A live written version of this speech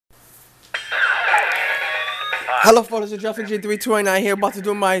Hello, folks. It's Jeffrey G3289 here, about to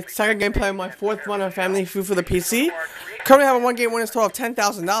do my second gameplay of my fourth run of Family Feud for the PC. Currently having one game winners total of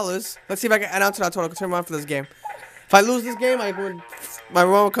 $10,000. Let's see if I can add on to that total to turn around for this game. If I lose this game, my run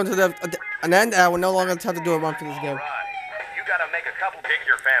will come to an end, and I will no longer have to do a run for this game. You gotta make a couple pick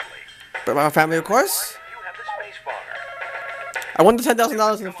your family. But my family, of course. You have the space bar. I won the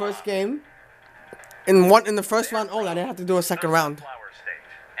 $10,000 in the first game. In the first round only, I didn't have to do a second round.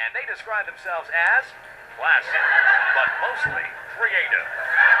 And they describe themselves as classic, but mostly creative.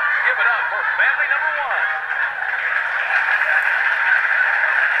 Give it up for family number one.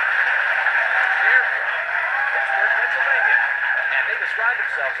 They're from Pittsburgh, Pennsylvania, and they describe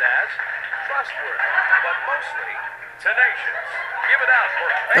themselves as trustworthy, but mostly tenacious. Give it up for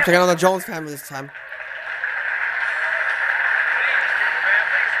family. I'm taking on the Jones family this time.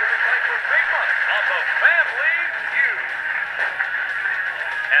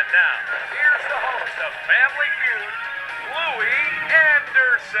 And now, here's the host of Family Feud, Louie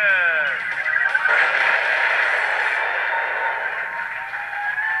Anderson.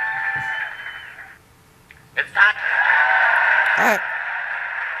 It's time. All right.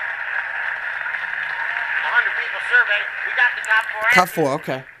 100 people surveyed. We got the top four. Top four,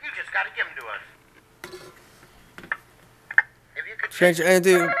 okay. You just got to give them to us. If you could Change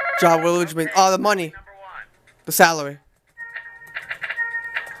anything, job, what would you mean? Oh, the money. number one. The salary.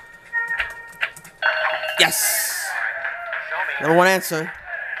 Yes. Show me. Number one answer.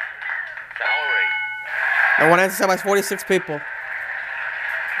 Salary. Number one answer said by 46 people. The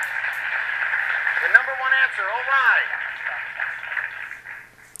number one answer. All right.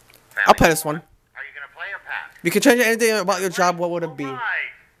 I'll play this one. Are you going to play or pass? If you could change anything about your job, what would it be? All right.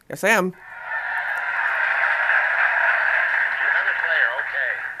 Yes, I am. Another player.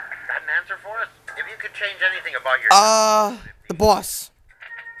 Okay. Got an answer for us? If you could change anything about your The boss.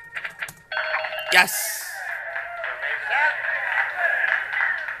 Yes.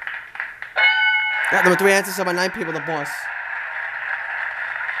 Yeah, number three answer said by 9 people, the boss.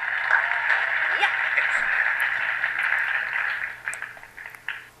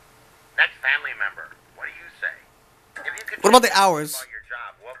 Next family member. What do you say? If you could What about the change hours? about your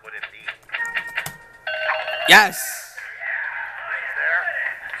job, what would it be? Yes. There.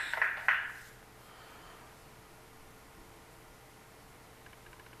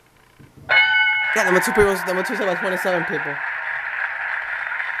 Yeah, number two said by 27 people. All right.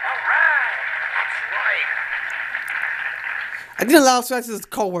 That's right. I didn't allow Spencer's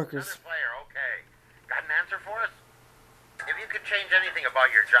co-workers. Another player. Okay. Got an answer for us? If you could change anything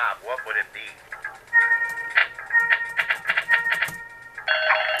about your job, what would it be?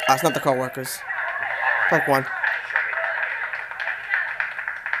 Ah, it's not the co-workers. Like one. Show me.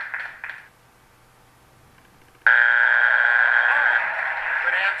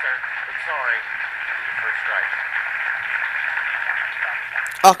 Good answer, but sorry. Your first strike.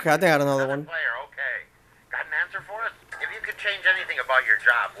 Okay, I think I had another one. Player, okay. Got an answer for us? If you could change anything about your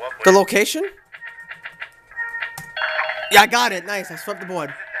job, what would The it location? Yeah, I got it. Nice. I swept the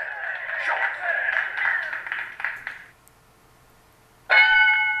board. Show us.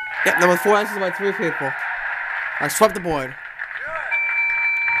 Yep, number 4 answers by 3 people. I swept the board. Good. You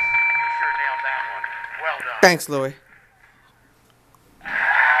sure nailed that one. Well done. Thanks, Louie.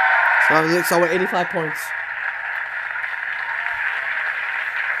 So we're 85 points.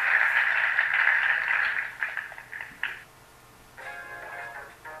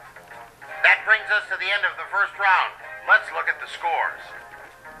 That brings us to the end of the first round. Let's look at the scores.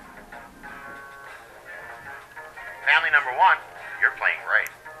 Family number one, you're playing great.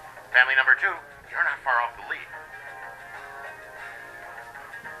 Family number two, you're not far off the lead.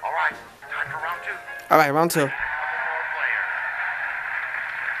 All right, time for round two. All right, round 2. Couple more players.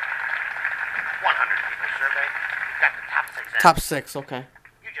 100 people surveyed. You've got the top 6 answers. Top 6, okay.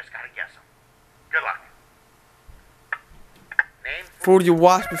 You just gotta guess them. Good luck. Name Food you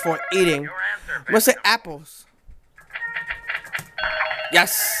wash before eating. your answer. I'm gonna say apples.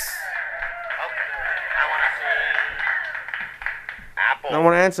 Yes. Okay. I wanna see apple. I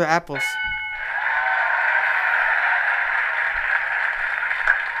want to answer apples.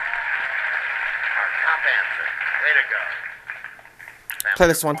 Our top answer. Way to go. Family Play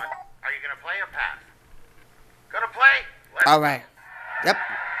this one. number Are you gonna play or pass? Gonna play? Let's All right. Yep.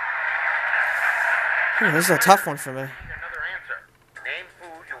 This is a tough one for me. see another answer. Name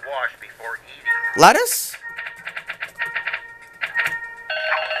food you wash before eating. Lettuce?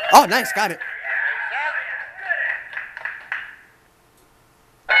 Oh, nice. Got it.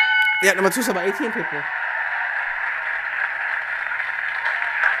 Yeah, number 2 said by 18 people.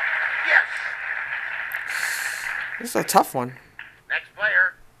 Yes. This is a tough one. Next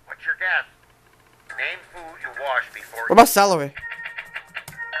player. What's your guess? Name food you wash What about celery?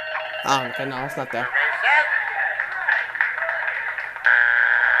 Oh, okay, no, that's not there. Survey set.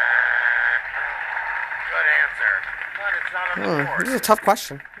 Good answer, but it's not on the board. This is a tough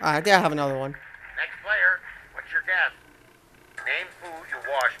question. Alright, I think I have another one. Next player, what's your guess? Name food you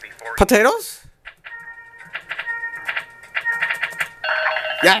wash before Potatoes?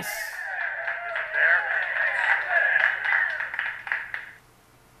 Yes.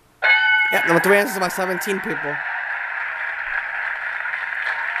 Yeah, number 3 answers by 17 people. That's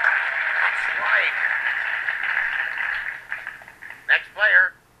right. Next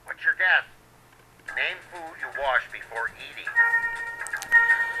player, what's your guess? Name food you wash before eating.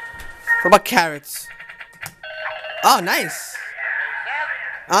 What about carrots? Oh, nice.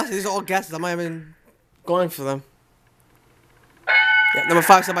 Honestly, these are all guesses. I'm not even going for them. Yeah, number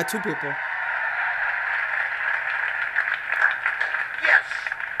 5 said by 2 people. Yes.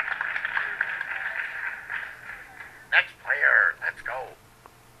 Next player, let's go.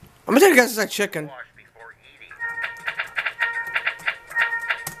 I'm gonna take a guess it's like chicken. Wash before eating.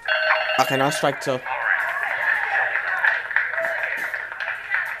 Okay, now strike 2. All right.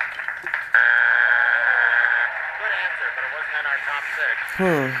 Good answer, but it wasn't in our top 6.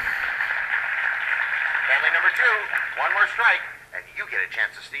 Family number 2, one more strike, and you get a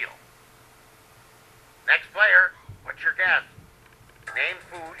chance to steal. Next player, what's your guess? Name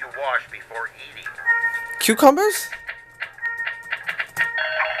food you wash before eating. Cucumbers?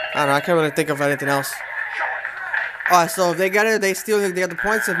 I don't know, I can't really think of anything else. Show it. Alright, so if they get it, they steal it, they get the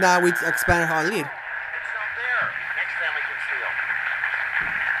points. If not, we expand our lead. It's not there. Next family can steal.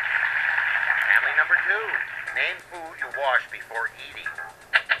 Family number 2, name food you wash before eating.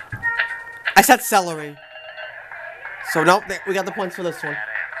 I said celery. So nope, we got the points for this one. Bad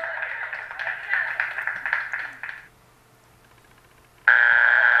answer.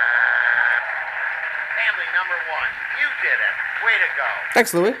 Family number 1, you did it. Way to go.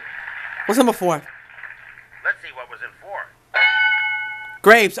 Thanks, Louis. What's number 4? Let's see what was in 4.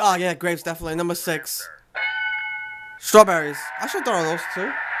 Grapes. Oh yeah, grapes definitely. Number 6. Strawberries. I should throw those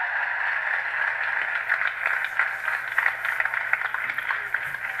too.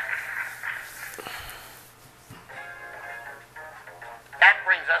 That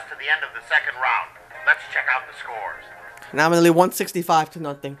brings us to the end of the second round. Let's check out the scores. Now I'm gonna leave 165 to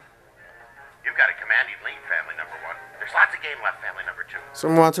nothing. You've got a commanding lead, family number 1. There's lots of game left, family number 2. So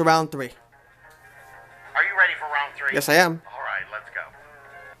we're on to round 3. Are you ready for round 3? Yes, I am. All right, let's go.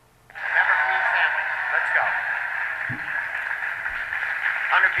 Remember for each family. Let's go.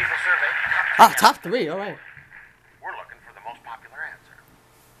 100 people surveyed. Top 3. All right. We're looking for the most popular answer.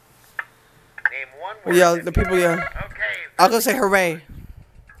 Name one word. Yeah, the people. Yeah. Okay. I was gonna say hooray.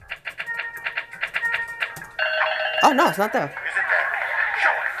 Oh no, it's not there. Is it there?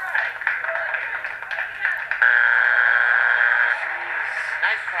 Show it.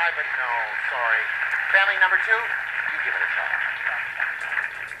 Nice try, but no. Sorry. Family number 2, you give it a try.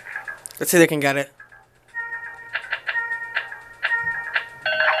 Let's see if they can get it.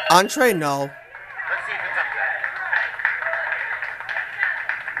 Entree? No. Let's see if it's up there.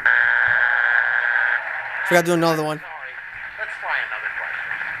 We gotta do another one. Sorry. Let's try another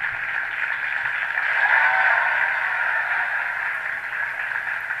question.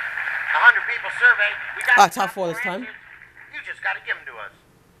 100 people surveyed. We got top 4 this time. You just got to give them to us.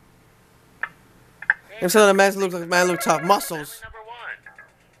 Instead of the man look tough. Muscles. Number 1.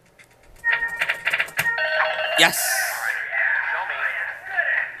 Yes. Show me.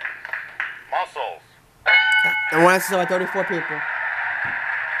 Muscles. And one answer by 34 people. Our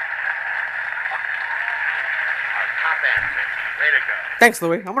top answer. Way to go. Thanks,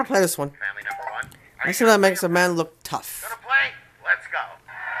 Louis. I'm gonna play this one. Family number 1. I see that makes a man look tough. Gonna play? Let's go.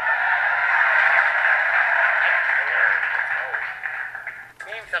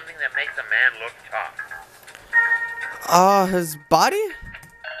 Name something that makes a man look tough. His body?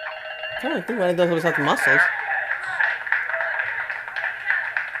 I can't really think what it does without the muscles. Good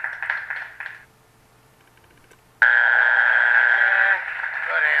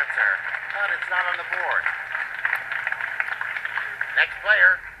answer, but it's not on the board. Next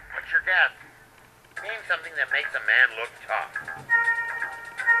player, what's your guess? Name something that makes a man look tough.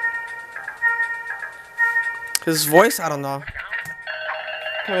 His voice? I don't know.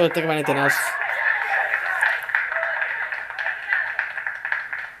 Can't really think of anything else.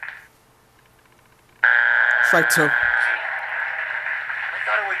 Strike 2. I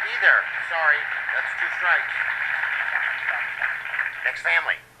thought it would be there. Sorry, that's 2 strikes. Next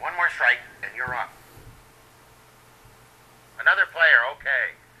family, one more strike, and you're up. Another player,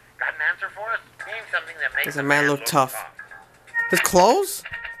 okay. Got an answer for us? Name something that makes a man look tough. His clothes?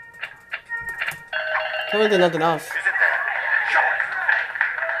 Can't really do nothing else. Is it there?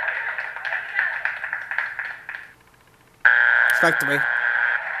 Strike 3. Good guess,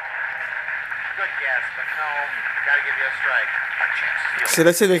 but no. Gotta give you a strike. A chance to steal. So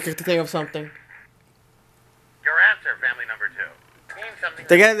let's see if they can think of something. Your answer, family number 2. Name something.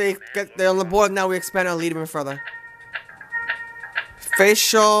 They're on the board now. We expand our lead even further.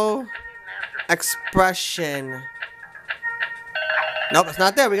 Facial expression. Nope, it's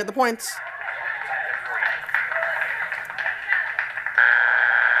not there. We got the points.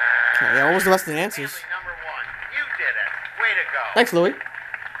 Okay, yeah, what was the rest of the answers? Family number 1. You did it. Way to go. Thanks, Louie.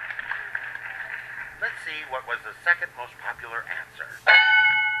 Let's see what was the second most popular answer.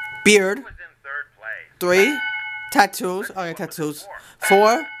 Beard. Who was in third place? 3. Tattoos. Oh, yeah, tattoos.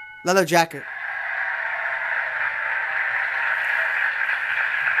 4. Leather jacket.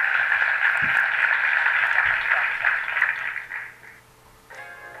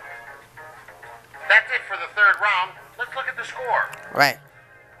 That's it for the third round. Let's look at the score. Right.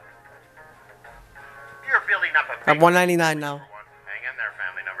 You're building up a I'm big 199 now. Hang in there,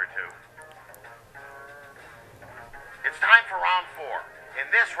 family number 2. It's time for round 4. In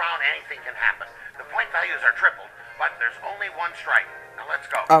this round, anything can happen. The point values are tripled, but there's only one strike. Now let's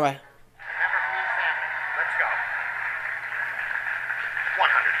go. All right. Remember Feud family. Let's go.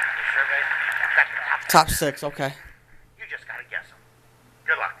 100 people survey. Got the top. Top 6. Okay. You just gotta guess them.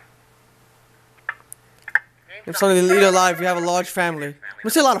 Good luck. If somebody to eat alive, you have a large family. I'm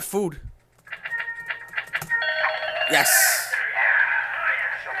gonna say a lot of food. Yes.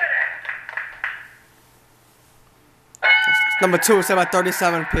 Number 2 is said by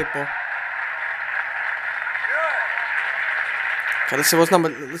 37 people. Okay, let's see what's number.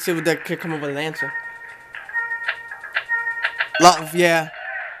 Let's see if they can come up with an answer. Love, yeah.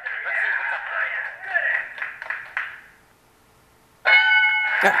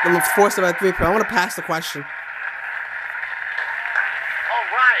 Yeah, number 4 is said by 3 people. I want to pass the question. All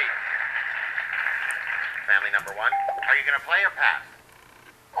right. Family number 1, are you gonna play or pass?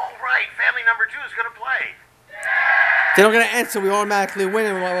 All right. Family number 2 is gonna play. If they don't get an answer, we automatically win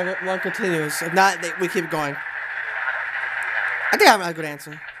and one continues. If not, we keep going. I think I have a good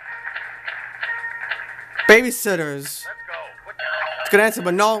answer. Babysitters. Let's go. Put down It's a good answer,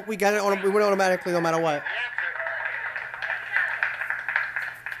 but no, we got it. We win automatically no matter what. the answer.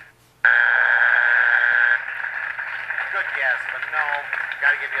 Good guess, but no.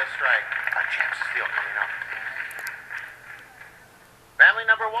 Gotta give you a strike. A chance to steal coming up. Family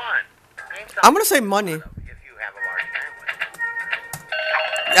number 1. Name something I'm gonna say money. if you have a large family.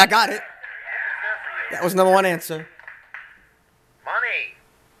 Yeah, I got it. What is there for you? That was number 1 answer. Money.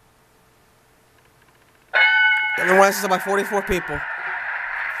 Number 1 answer by 44 people.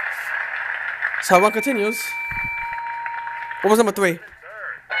 So one continues. What was number 3? Third.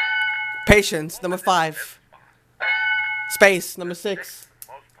 Patience. Number 5. Space. Number 6.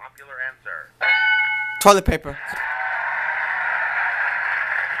 Most popular answer. Toilet paper.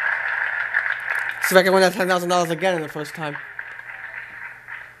 See if I can win that $10,000 again in the first time.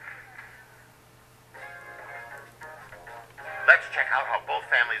 Let's check out how both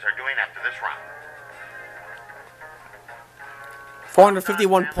families are doing after this round.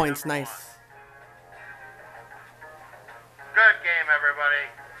 451 points. Nice. Good game, everybody.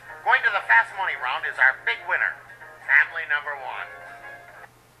 Going to the fast money round is our big winner. Family number 1.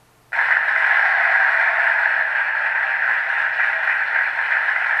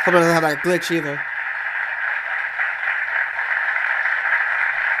 Hope it doesn't have that glitch either. It's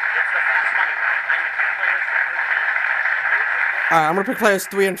the fast money round. I'm the two players from each team. Alright, I'm gonna pick players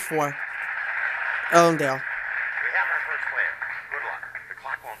 3 and 4. Ellendale. We have our first player. Good luck. The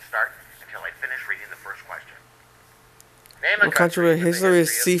clock won't start until I finish reading the first question. Name a What country where with the history is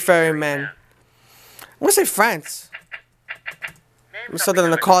history of seafaring men? I'm gonna say France. Name There's something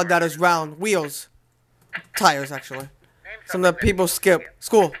on the that card that is round. Wheels. Tires, actually. Something that people skip.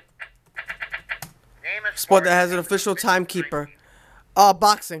 School. Name a Sport that has an official timekeeper.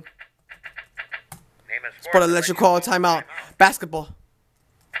 Boxing. Name a Sport that lets you call a timeout. Basketball.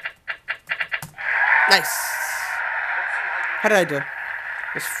 Nice. How did I do?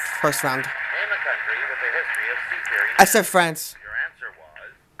 This first round. Name a country with a history of seafaring. I said France. Your answer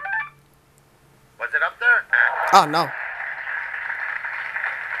was. Was it up there? Oh, no.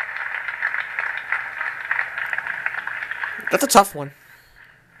 That's a tough one.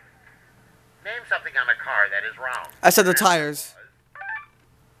 Name something on a car that is round. I said the tires.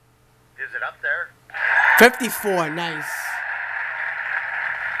 Is it up there? 54. Nice.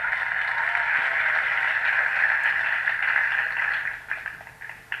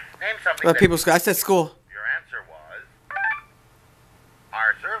 Name something. People, I said school. Your answer was.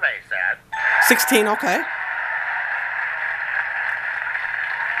 Our survey said. 16. Okay.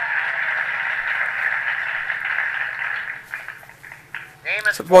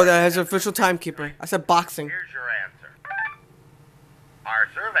 Well, there's an official timekeeper. I said boxing. Here's your answer. Our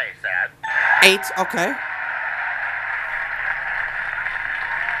survey said 8, okay.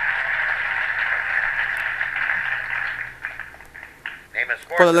 name a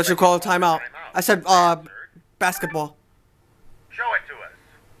sport. Well, that let you call a timeout. I said Answered. basketball. Show it to us.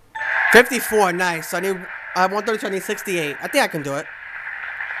 54, nice. I have 132, I need 68. I think I can do it.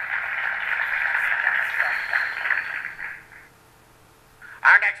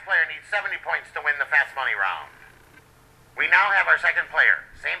 Our next player needs 70 points to win the fast money round. We now have our second player.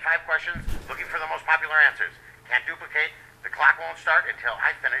 Same 5 questions, looking for the most popular answers. Can't duplicate. The clock won't start until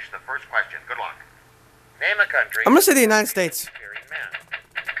I finish the first question. Good luck. Name a country. I'm gonna say the United States. Cheering men.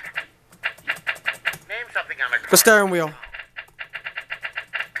 Name something on a car. The steering wheel.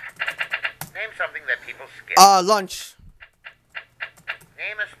 Name something that people skip. Lunch.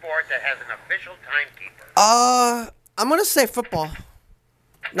 Name a sport that has an official timekeeper. I'm gonna say football.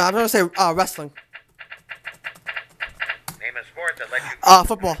 No, I'm gonna say wrestling. Name a sport that lets you.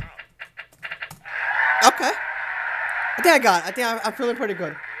 Football. Okay. I think I got it. I think I'm feeling pretty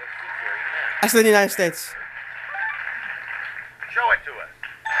good. I said the United States. Show it to us.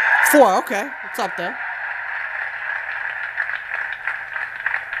 4, okay. It's up there.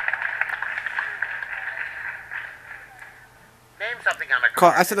 Name something on a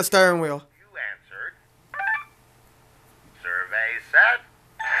car. I said the steering wheel. You answered. Survey said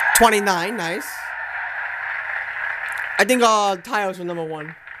 29, nice. I think tires were number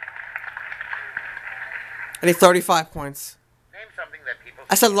 1. I need 35 points. name something that people.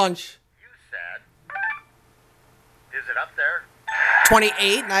 I said lunch. You said. Is it up there?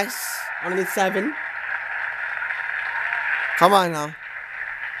 28, nice. I only need 7. Come on now. Name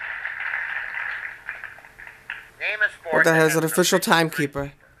a sport. What the that hell is an has official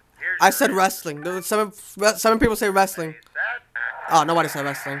timekeeper? Here's I your said wrestling. There was seven people say wrestling. Said. Oh, nobody said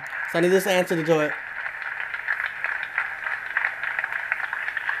wrestling. So I need this answer to do it.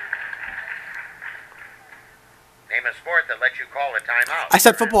 Name a sport that lets you call a timeout. I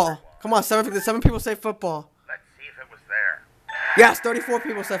said football. Come on, seven people say football. Let's see if it was there. Yes, 34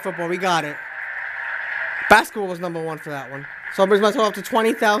 people said football. We got it. Basketball was number 1 for that one. So it brings my total up to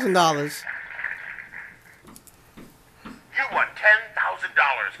 $20,000. You won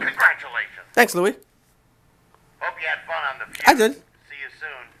 $10,000. Congratulations. Thanks, Louis. Hope you had fun on the Feud. I did. See you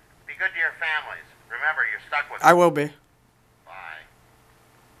soon. Be good to your families. Remember, you're stuck with I will be. Bye.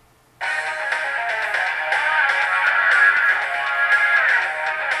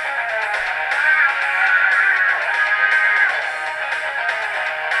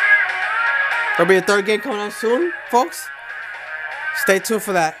 There'll be a 3rd game coming out soon, folks. Stay tuned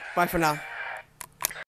for that. Bye for now.